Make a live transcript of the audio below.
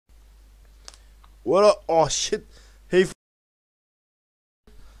What up? Oh shit. Hey.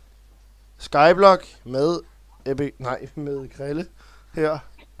 Skyblock med med Krille her.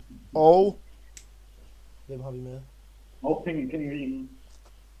 Og hvem har vi med? Og pingvinen.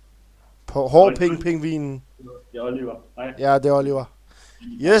 På hårpingvinen. Det er Oliver. Hej. Ja, det er Oliver.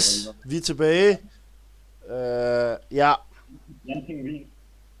 Yes, vi er tilbage. Ja. Jan pingvin.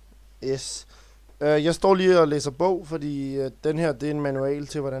 Yes. Jeg står lige og læser bog, fordi den her, det er en manual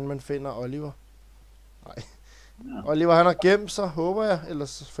til, hvordan man finder Oliver. Nej. Ja. Oliver, han har gemt sig, håber jeg,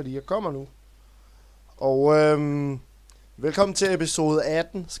 ellers fordi jeg kommer nu. Og velkommen til episode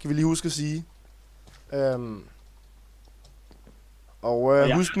 18, skal vi lige huske at sige. Ja.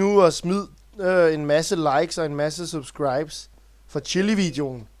 Husk nu at smide en masse likes og en masse subscribes for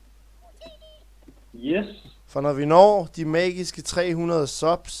Chili-videoen. Yes. For når vi når de magiske 300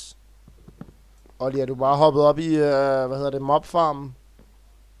 subs, og er du bare hoppet op i, mobfarmen?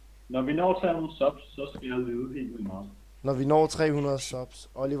 Når vi når 300 subs, så skal jeg lide helt vildt meget. Når vi når 300 subs.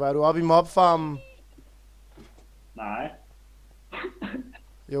 Oliver, er du oppe i mobfarmen? Nej.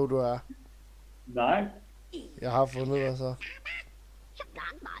 Jo, du er. Nej. Jeg har fundet dig så.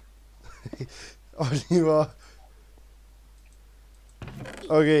 Oliver.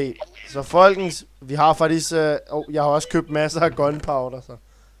 Okay, så folkens, vi har faktisk... jeg har også købt masser af gunpowder, så.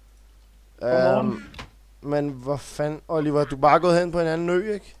 Men hvor fanden, Oliver, du er bare gået hen på en anden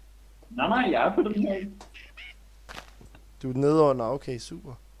ø, ikke? Nej, jeg er på den her. Du er nede under, okay,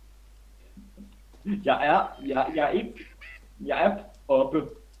 super. Jeg er oppe.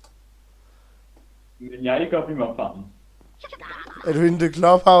 Men jeg er ikke oppe i mobfarmen. Er du inde i the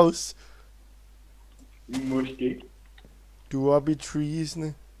clubhouse? Måske. Du er oppe i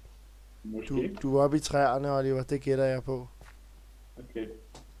treesne. Måske. Du er oppe i træerne, Oliver, det gætter jeg på. Okay.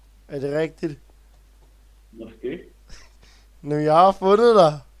 Er det rigtigt? Måske. Nu, jeg har fundet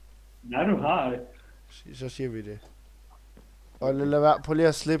dig. Nej, du har ikke. Så siger vi det. Og lad være på lige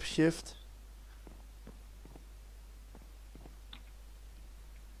at slippe shift.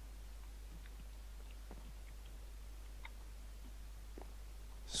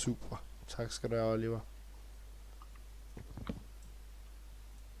 Super. Tak skal du have, Oliver.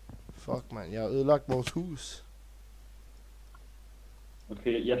 Fuck, man. Jeg har ødelagt vores hus.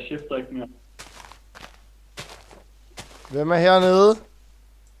 Okay, jeg shifter ikke mere. Hvem er hernede?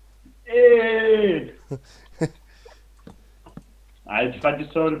 Nej,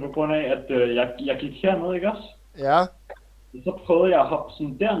 faktisk så var det på grund af, at jeg gik herned, ikke også? Ja. Så prøvede jeg at hoppe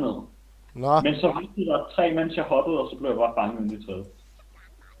sådan derned. Nå. Men så viste der 3, mens jeg hoppede, og så blev jeg bare fanget inde i træet.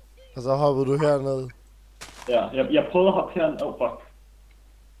 Og så hoppede du hernede. Ja, jeg prøvede at hoppe herned. Oh, fuck.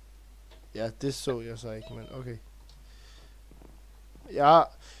 Ja, det så jeg så ikke, men okay. Ja,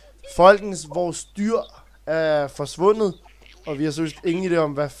 folkens, vores dyr er forsvundet, og vi har seriøst ingen idé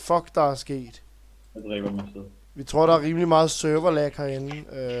om, hvad fuck der er sket. Jeg dræber mig sted. Vi tror, der er rimelig meget serverlag herinde,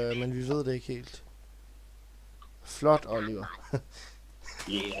 men vi ved det ikke helt. Flot, Oliver.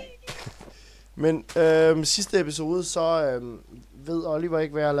 Yeah. Men sidste episode, så ved Oliver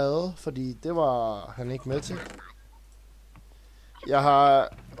ikke, hvad jeg lavede, fordi det var han ikke med til. Jeg har,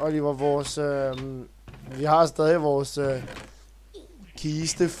 Oliver, vi har stadig vores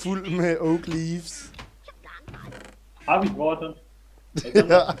kiste fuld med oak leaves. Har vi gjort den?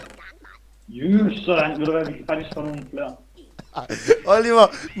 Ja. Sådan, ved du hvad, vi kan faktisk få nogle flere. Oliver,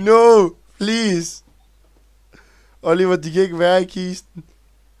 no, please. Oliver, de kan ikke være i kisten.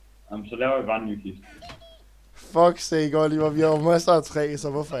 Jamen, så laver vi bare en ny kiste. Fuck sake, Oliver, vi har jo masser af træ, så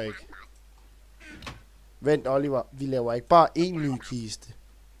hvorfor ikke? Vent, Oliver, vi laver ikke bare én ny kiste.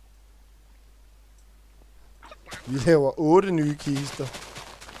 Vi laver 8 nye kister.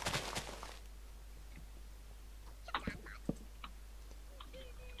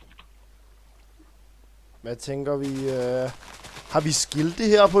 Hvad tænker vi? Har vi skilte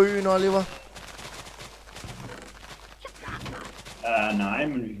her på øen, Oliver? Nej,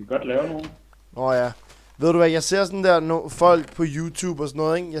 men vi kan godt lave nogle. Nå ja. Ved du hvad, jeg ser sådan der folk på YouTube og sådan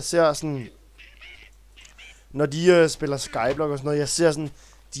noget, ikke? Jeg ser sådan... Når de spiller Skyblock og sådan noget, jeg ser sådan...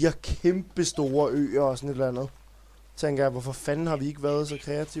 De har kæmpe store øer og sådan et eller andet. Tænker jeg, hvorfor fanden har vi ikke været så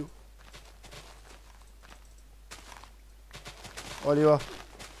kreativ? Oliver.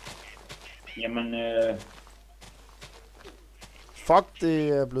 Jamen, Fuck, det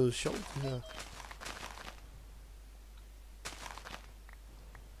er blevet sjovt, det her.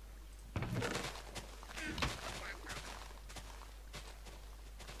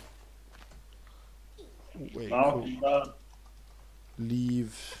 cool.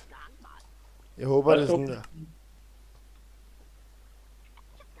 Leave. Jeg håber, det er sådan der.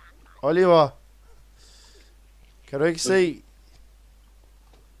 Oliver. Kan du ikke se?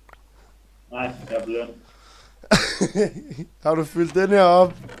 Nej, jeg er blevet. Har du fyldt den her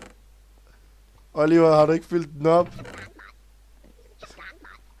op? Oliver, har du ikke fyldt den op?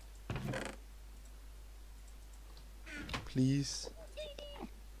 Please.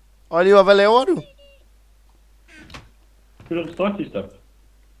 Oliver, hvad laver du? Fylder den store kiste op?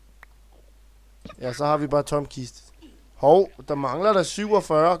 Ja, så har vi bare tom kiste. Hov, der mangler der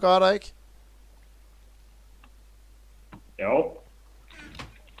 47, gør der ikke? Jo.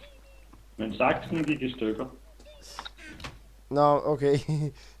 Men saksen gik i stykker. Nå, okay.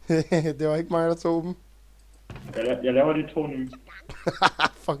 Det var ikke mig, der tog dem. Jeg laver de 2 nye.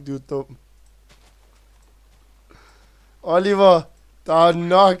 Fuck, du er dum. Oliver, der er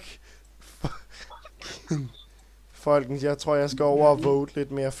nok. Folkens, jeg tror, jeg skal over og vote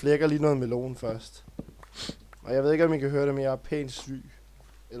lidt mere. Jeg flækker lige noget melon først. Og jeg ved ikke, om I kan høre det, men jeg er pænt syg.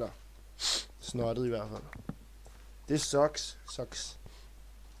 Eller snottet i hvert fald. Det sucks.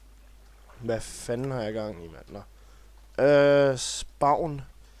 Hvad fanden har jeg gang i, mand? Spavn.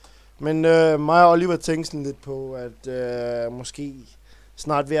 Men mig og Oliver tænkte sådan lidt på, at måske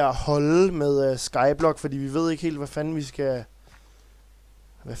snart ved at holde med Skyblock, fordi vi ved ikke helt, hvad fanden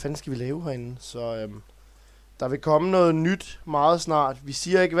skal vi lave herinde. Så der vil komme noget nyt meget snart. Vi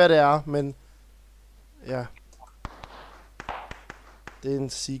siger ikke, hvad det er, men ja. Det er en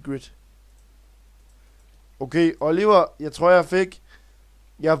secret. Okay, Oliver, jeg tror,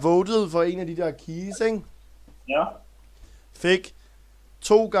 jeg votede for en af de der keys, ikke? Ja. Fik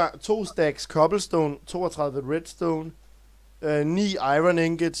 2 stacks cobblestone, 32 redstone, 9 iron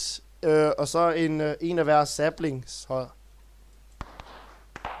ingots, og så en af hver sapling. Så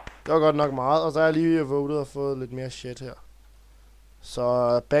det var godt nok meget, og så har jeg lige votet og fået lidt mere shit her.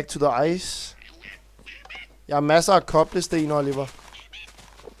 Så back to the ice. Jeg har masser af koblesten, Oliver.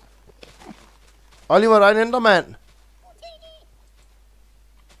 Oliver, der er en endermand.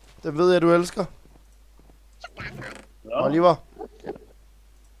 Det ved jeg, du elsker. Ja. Oliver.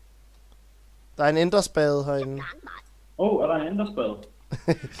 Der er en enderspade herinde. Er der en enderspade?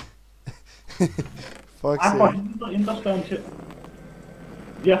 Fuck Ej, hvor henter enderspaden til.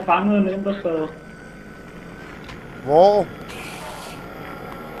 Vi har fanget en enderspade. Hvor?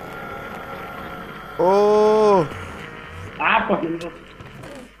 For helvede.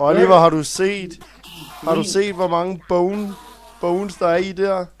 Oliver, har du set, hvor mange bones der er i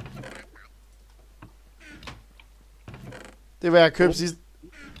der? Det var jeg købte sidst.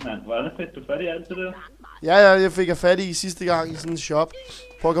 Man, hvordan fik du fat i alt det der? Ja, jeg fik fat i sidste gang i sådan en shop.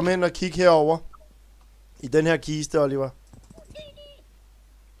 Prøv at komme ind og kigge herover. I den her kiste, Oliver.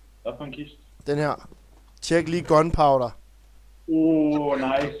 Hvad for en kiste? Den her. Tjek lige gunpowder.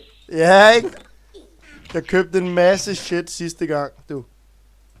 Nice. Ja, ikke? Jeg købte en masse shit sidste gang, du.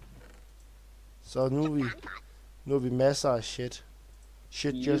 Så nu er vi masser af shit.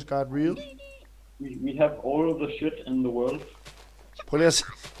 Shit just got real. We have all of the shit in the world. Prøv lige at se.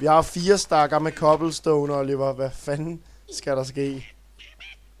 Vi har 4 stakker med cobblestone, Oliver. Hvad fanden skal der ske?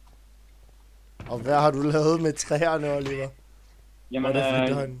 Og hvad har du lavet med træerne, Oliver? Jamen,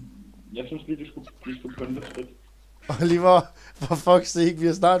 jeg synes lige, de skulle pynte lidt. Oliver, for fuck's sake, vi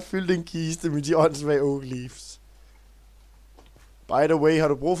har snart fyldt en kiste med de åndssvage oak leaves. By the way, har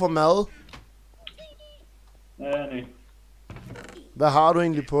du brug for mad? Nej. Hvad har du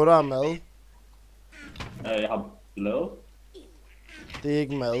egentlig på dig af mad? Jeg har blad. Det er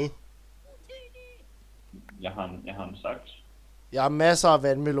ikke mad. Jeg har en saks. Jeg har masser af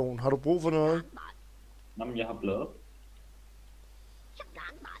vandmelon. Har du brug for noget? Nå, men jeg har blad.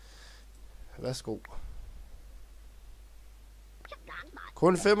 Værsgo.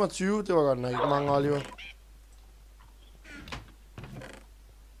 Kun 25, det var godt nok ikke mange, Oliver.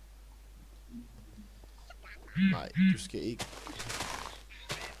 Nej, du skal ikke.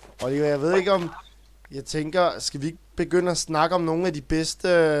 Oliver, jeg ved ikke om... Jeg tænker, skal vi ikke begynde at snakke om nogle af de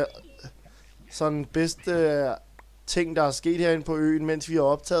bedste... ting, der er sket herinde på øen, mens vi har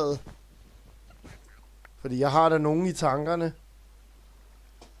optaget? Fordi jeg har da nogen i tankerne.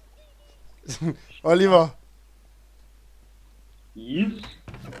 Oliver. Yes.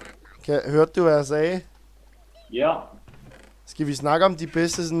 Hørte du, hvad jeg sagde? Ja. Skal vi snakke om de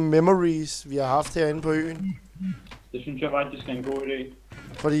bedste sådan, memories, vi har haft herinde på øen? Det synes jeg faktisk er en god idé.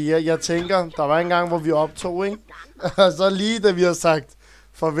 Fordi jeg tænker, der var en gang, hvor vi optog, ikke? Og så lige da vi har sagt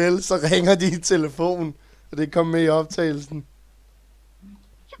farvel, så ringer de i telefon, og det kom med i optagelsen.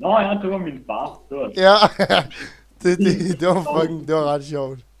 Nå ja, det var min far. Det var... Ja, det var fucking, det var ret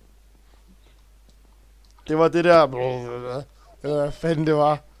sjovt. Det var det der, hvad fanden det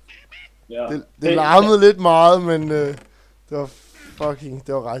var. Ja. Det larmede lidt meget, men det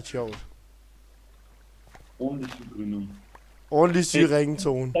var ret sjovt. Ordentlig syg nu. Ordentlig syg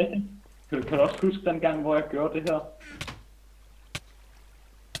ringetone. Kan du også huske den gang, hvor jeg gjorde det her?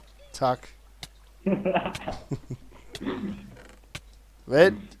 Tak.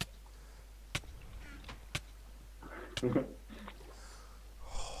 Vent.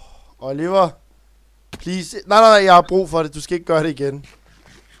 Oliver. Please. Nej, jeg har brug for det. Du skal ikke gøre det igen.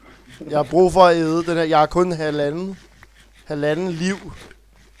 Jeg har brug for at æde den her. Jeg har kun halvanden liv.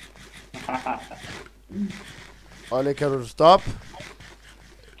 Oliver, kan du stoppe?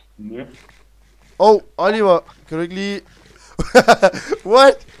 Ja. Oliver, kan du ikke lige...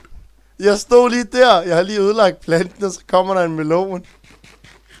 What? Jeg stod lige der. Jeg har lige ødelagt planten, og så kommer der en melon.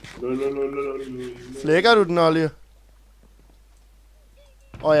 Flækker du den, Oliver?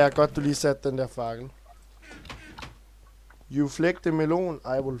 Ja, godt du lige satte den der fakkel. You flæk the melon,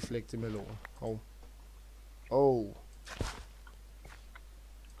 I will flæk the melon. Who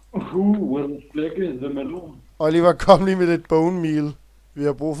will flække the melon? Oliver, kom lige med lidt bone meal. Vi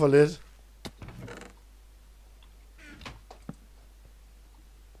har brug for lidt.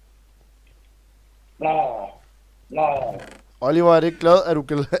 Oliver, er det ikke glad?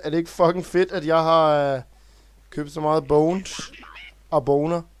 Er det ikke fucking fedt, at jeg har købt så meget bones og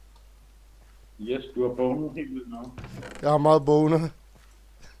boner? Yes, du har bonet helt vildt meget. Jeg har meget boner.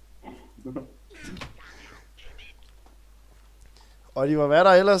 Oliver, hvad er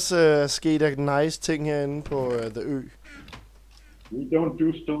der ellers sket af nice ting herinde på The Ø? We don't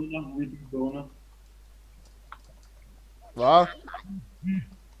do stoner, we do boner. Hvad?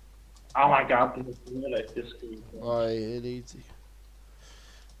 Oh my god, det er sådan rigtig skidt. Helvede.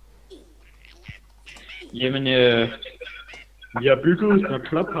 Jamen, vi har bygget et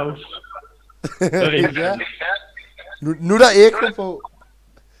clubhouse. Ja. Nu er der ekko på.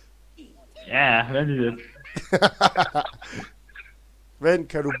 Ja, vent lige lidt. Vent,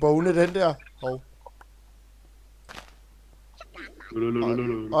 kan du bone den der?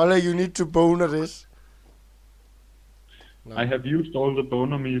 Ola, you need to bone this. No. I have used all the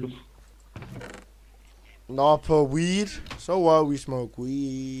boner meters. Nå, på weed. So what, we smoke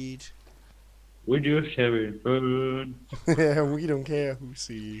weed. We just have it fun. We don't care who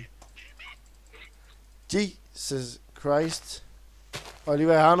see. Jesus Christ.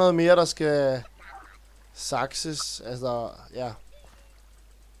 Oliver, jeg har noget mere, der skal sakses. Altså, ja.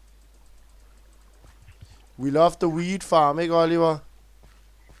 We love the weed farm, ikke Oliver?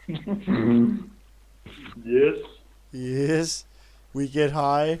 Yes. Yes. We get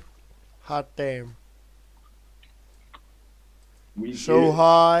high. Hot damn. So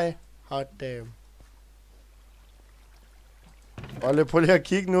high. Hot damn. Oliver, prøv lige at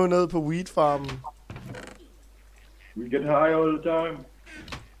kigge nu ned på weed farmen. We get high all the time.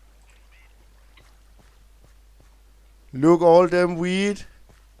 Look all them weed.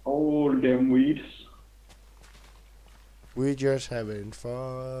 All them weeds. We just having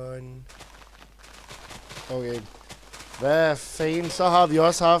fun. Okay. Hvad fanden, så har vi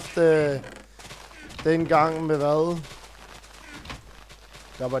også haft den gang med hvad?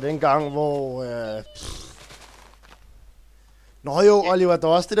 Der var den gang, hvor... Nå jo, Oliver, der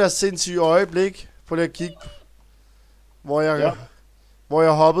var også det der sindssyge øjeblik. Prøv lige at kigge. Hvor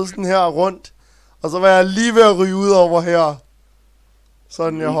jeg hoppede sådan her rundt. Og så var jeg lige ved at ryge ud over her.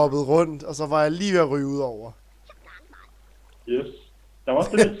 Sådan jeg hoppede rundt, og så var jeg lige ved at ryge ud over. Yes. Der var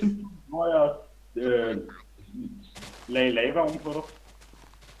også det der tidspunkt, hvor jeg lagde lava ovenpå dig.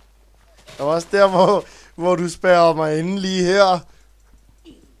 Der var også der, hvor du spærrede mig inde lige her.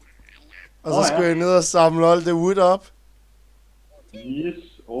 Og så skulle jeg ned og samle alt det wood op.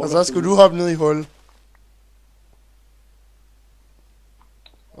 Yes. Og så skulle du hoppe ned i hul.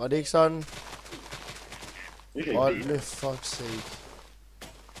 Var det ikke sådan? Olle, fuck sake.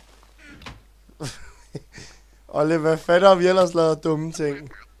 Olle, hvad fanden har vi ellers lavet dumme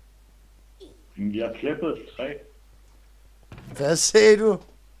ting? Vi har klippet et træ. Hvad sagde du?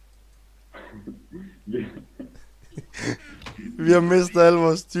 Vi har mistet alle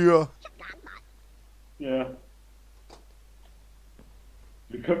vores dyr. Ja.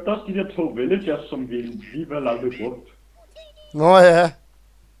 Vi købte også de der 2 villagers, som vi alligevel aldrig brugt. Nå ja.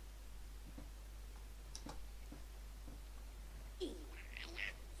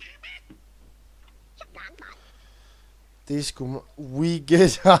 Det er sgu... We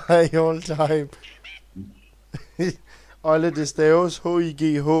get high all time. Olle, det staves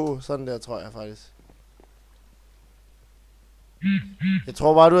H-I-G-H. Sådan der, tror jeg faktisk. Jeg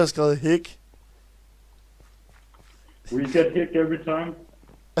tror bare, du har skrevet hick. We get hick every time.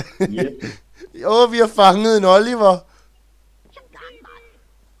 Vi har fanget en Oliver.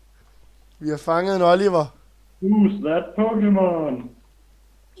 Vi har fanget en Oliver. Who's that Pokemon?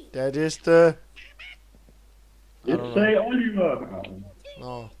 That is the... It's a Oliver.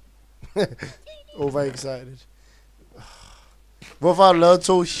 Nå. Overexcited. Hvorfor har du lavet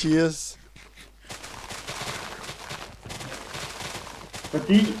 2 shears?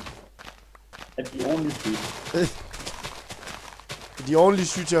 Fordi at de er ordentligt syge. De er ordentligt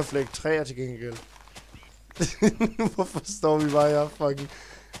syge til at flække træer til gengæld. Hvorfor står vi bare her fucking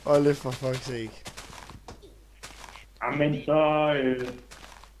Olle for fuck's sake? Jamen så...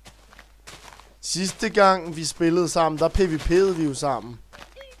 Sidste gang vi spillede sammen, der PvP'ede vi jo sammen.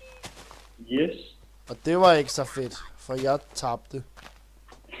 Yes. Og det var ikke så fedt, for jeg tabte.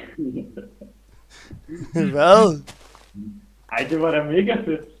 Hvad? Ej, det var da mega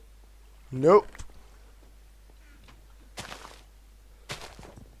fedt. Nope.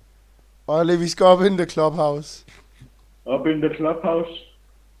 Olle, vi skal op in the clubhouse. Up in the clubhouse.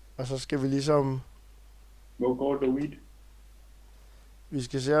 Og så skal vi ligesom... Go the weed. Vi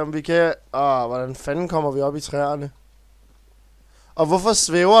skal se om vi kan... hvordan fanden kommer vi op i træerne? Og hvorfor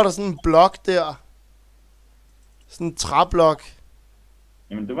svæver der sådan en blok der? Sådan en træblok.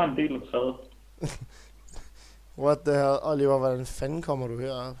 Jamen, det var en del af træet. What the hell? Oliver, hvordan fanden kommer du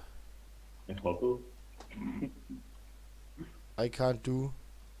herop? Jeg hoppede. I can't do.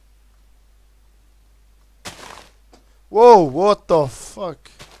 Wow, what the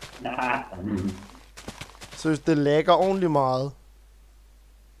fuck? Så det lagger ordentligt meget.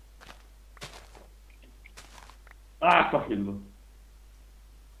 For helvede.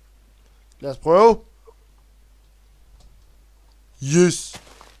 Lad os prøve. Yes.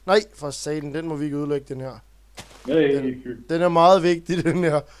 Nej, for satan, den må vi ikke ødelægge, den her. Den er meget vigtig, den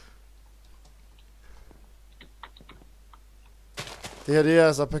her. Det her, det er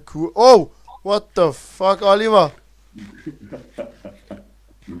altså parkour. Oh, what the fuck, Oliver?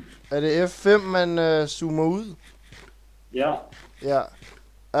 Er det F5, man zoomer ud? Ja.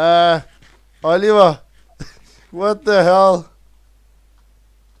 Ja. Oliver. What the hell?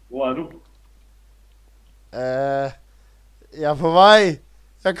 Hvor er du? Jeg er på vej.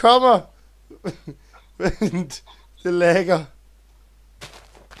 Jeg kommer. Vent. Det lagger.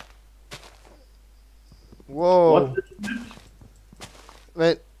 Wow.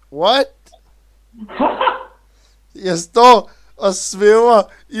 Vent. What? Jeg står og svæver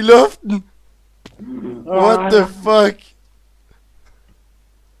i luften. What the fuck?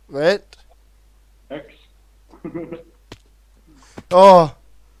 Vent.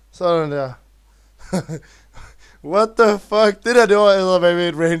 Sådan der. What the fuck? Det der, det var eddermame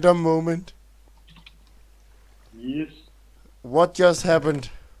et random moment. Yes. What just happened?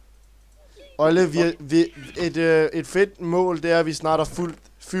 Olle, et fedt mål, det er, at vi snart har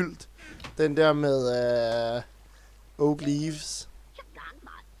fyldt den der med oak leaves.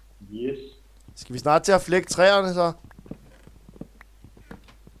 Yes. Skal vi snart til at flække træerne så?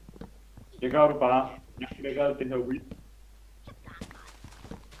 Det gør du bare. Jeg flækker alt det her weed.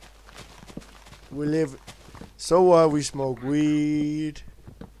 We live... So we smoke weed.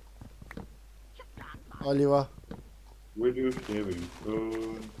 Oliver. We do saving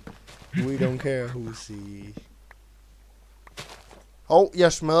fun. We don't care who see.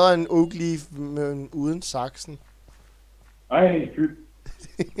 Jeg smadrer en oak leaf uden saksen. Ej, fy.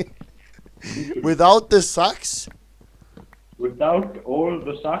 Without the socks? Without all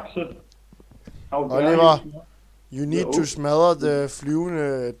the socks. Oliver, you need to smadre det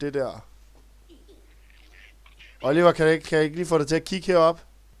flyvende, det der. Oliver, kan jeg ikke lige få dig til at kigge herop?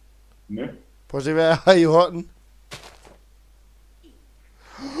 Nej. Prøv at se, hvad jeg har i hånden.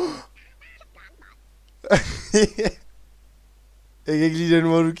 Jeg kan ikke lide den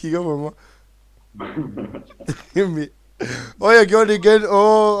måde, du kigger på mig. Jeg gjorde det igen.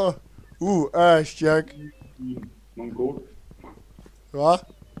 Ash, Jack. Mongol. Hvad?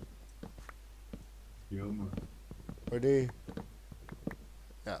 Jo, man. Hvad er det?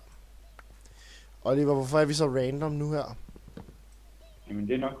 Ja. Oliver, hvorfor er vi så random nu her? Jamen,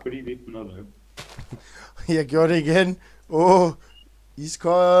 det er nok fordi, vi ikke får noget at lave. Jeg gjorde det igen.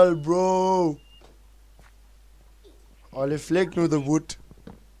 Iskold, bro. Olle, flæk nu the wood.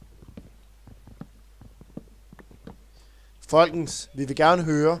 Folkens, vi vil gerne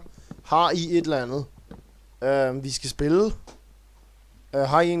høre, har I et eller andet, vi skal spille?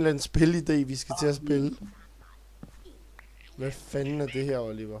 Har I en eller anden spilidé, vi skal til at spille? Hvad fanden er det her,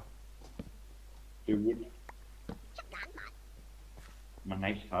 Oliver? Det er wood. Man er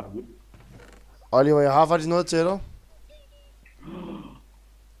ikke hard wood. Oliver, jeg har faktisk noget til dig.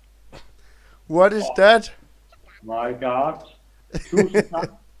 What is that? My god. Tusind tak.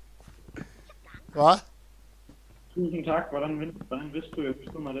 Hvad? Tusind tak. Hvordan vidste du, jeg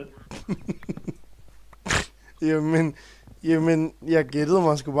forstod mig lidt? Jamen, jeg gættede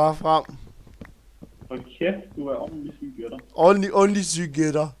mig sgu bare frem. Hold kæft, du er ordentlig syg gætter. Ordentlig syg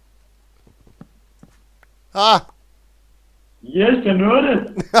gætter. Ah! Yes, jeg nåede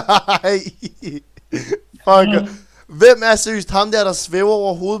det. Nej. Fuck. Hvem er seriøst ham der svæver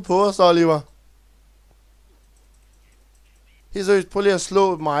over hovedet på os, Oliver? Helt seriøst, prøv lige at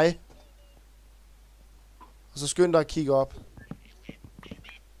slå mig. Og så skynd dig at kigge op.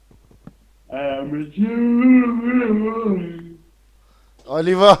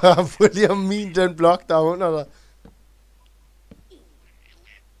 Oliver, prøv lige at mine den blok, der er under dig.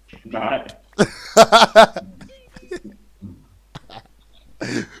 Nej.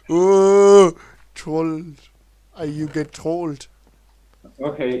 Trolled. You get trolled.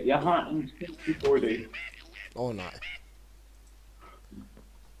 Okay, jeg har en sindssygt god idé. Nej.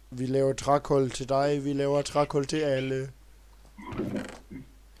 Vi laver trækul til dig, vi laver trækul til alle.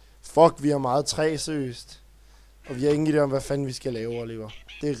 Fuck, vi har meget træ, seriøst. Og vi har ingen idé om, hvad fanden vi skal lave, Oliver.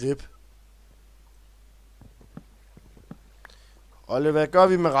 Det er rip. Oliver, hvad gør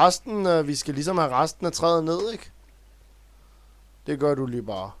vi med resten? Vi skal ligesom have resten af træet ned, ikke? Det gør du lige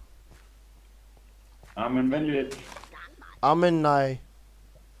bare. Men vent lidt. Amen, nej.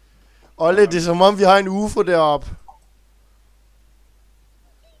 Olle, det er som om, vi har en UFO deroppe.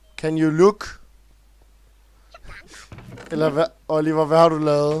 Can you look? Eller hvad, Oliver, hvad har du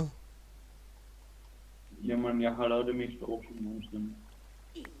lavet? Jamen, jeg har lavet det mest awesome nogensinde.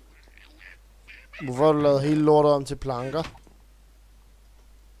 Hvorfor har du lavet hele lortet om til planker?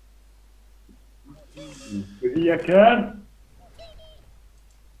 Fordi jeg kan.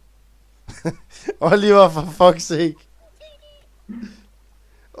 Oliver, for fuck's sake.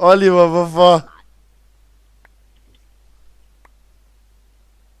 Oliver, hvorfor?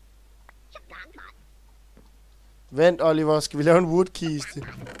 Vent, Oliver, skal vi lave en woodkiste?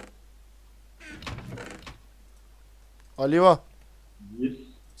 Oliver? Yes.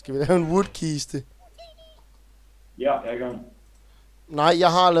 Skal vi lave en woodkiste? Ja, jeg er i gang. Nej,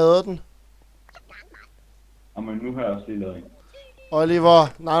 jeg har lavet den. Men nu har jeg også lige lavet en. Oliver,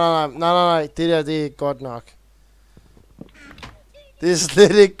 nej, det der, det er ikke godt nok. Det er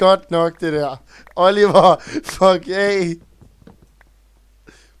slet ikke godt nok, det der. Oliver, fuck af.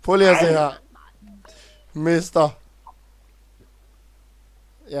 Prøv lige at se her. Mister.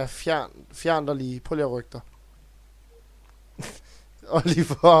 Ja, fjern dig lige. Prøv lige at rykke dig.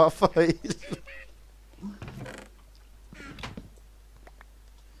 Oliver, for helvede.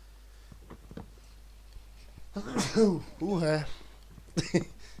 Uha.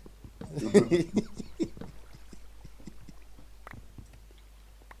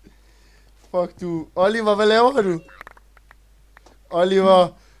 Fuck du. Oliver, hvad laver du? Oliver,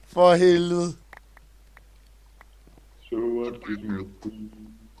 for helvede.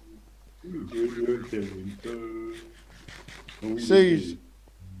 Ses.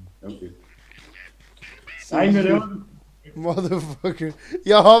 Okay. Nej, hvad laver du? Motherfucker.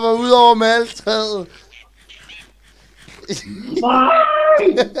 Jeg hopper ud over med alt træet.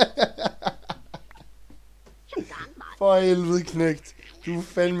 For helvede, knægt. Du er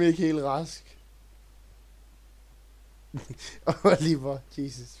fandme ikke helt rask. Oliver,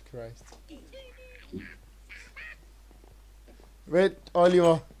 Jesus Christ. Vent,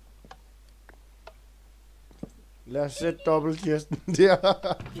 Oliver. Lad os sætte dobbeltkirsten der.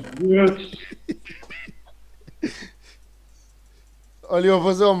 Yes. Oliver,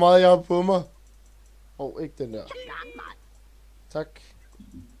 prøv at se, hvor meget jeg har på mig. Ikke den der. Tak.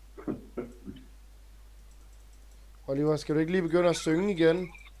 Oliver, skal du ikke lige begynde at synge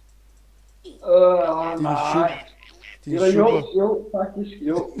igen? Nej. Din super. Jo, faktisk.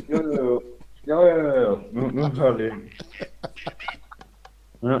 Jo. Nu hører jeg lige.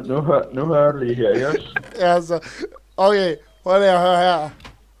 Nu hører jeg lige her, yes? Ja, så. Okay, prøv lige at høre her.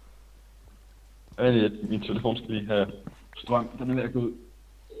 Min telefon skal lige have strøm. Den er ved at gå ud.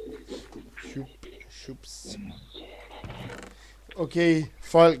 Shups. Okay,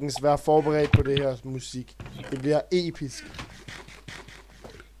 folkens, vær forberedt på det her musik. Det bliver episk.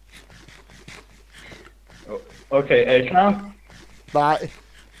 Okay, er I klar? Nej.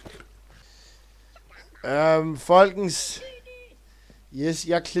 Folkens. Yes,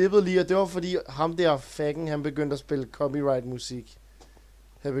 jeg klippede lige, og det var fordi ham der faggen, han begyndte at spille copyright musik.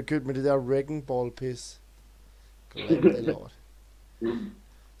 Han begyndte med det der wrecking ball piss.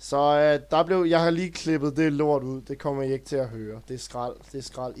 Så der blev, jeg har lige klippet det lort ud. Det kommer I ikke til at høre. Det er skrald. Det er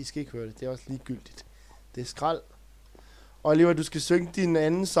skrald. I skal ikke høre det. Det er også ligegyldigt. Det er skrald. Oliver, du skal synge din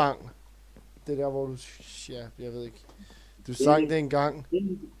anden sang. Det der, hvor du... Ja, jeg ved ikke. Du sang det engang.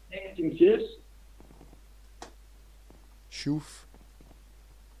 Shuf.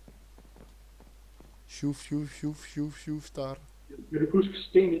 Shuf, start. Vil du huske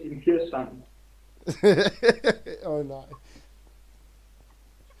sten i din 80 sang? Nej.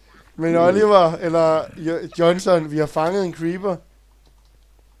 Men Oliver, eller Johnson, vi har fanget en creeper.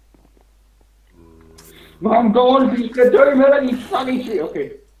 Kom, gården, vi skal dø med dig, din fucking shit. Okay.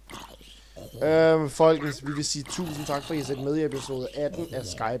 Folkens, vi vil sige tusind tak for, at I har set med i episode 18 af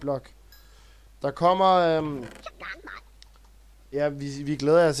Skyblock. Der kommer, ja, vi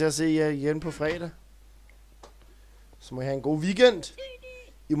glæder jer til at se jer igen på fredag. Så må I have en god weekend.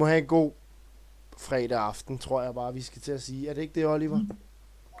 I må have en god fredag aften, tror jeg bare, vi skal til at sige. Er det ikke det, Oliver?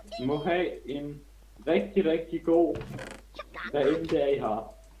 I må have en rigtig, rigtig god, hvad end det er, I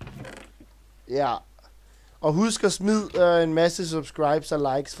har. Ja. Og husk at smide en masse subscribes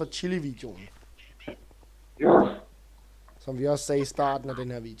og likes for Chili-videoen. Ja. Som vi også sagde i starten af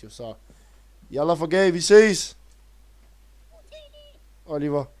den her video, så... Jalla for gay, vi ses!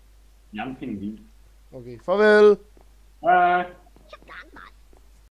 Oliver. Jamen, pingvin. Okay, farvel! Hej.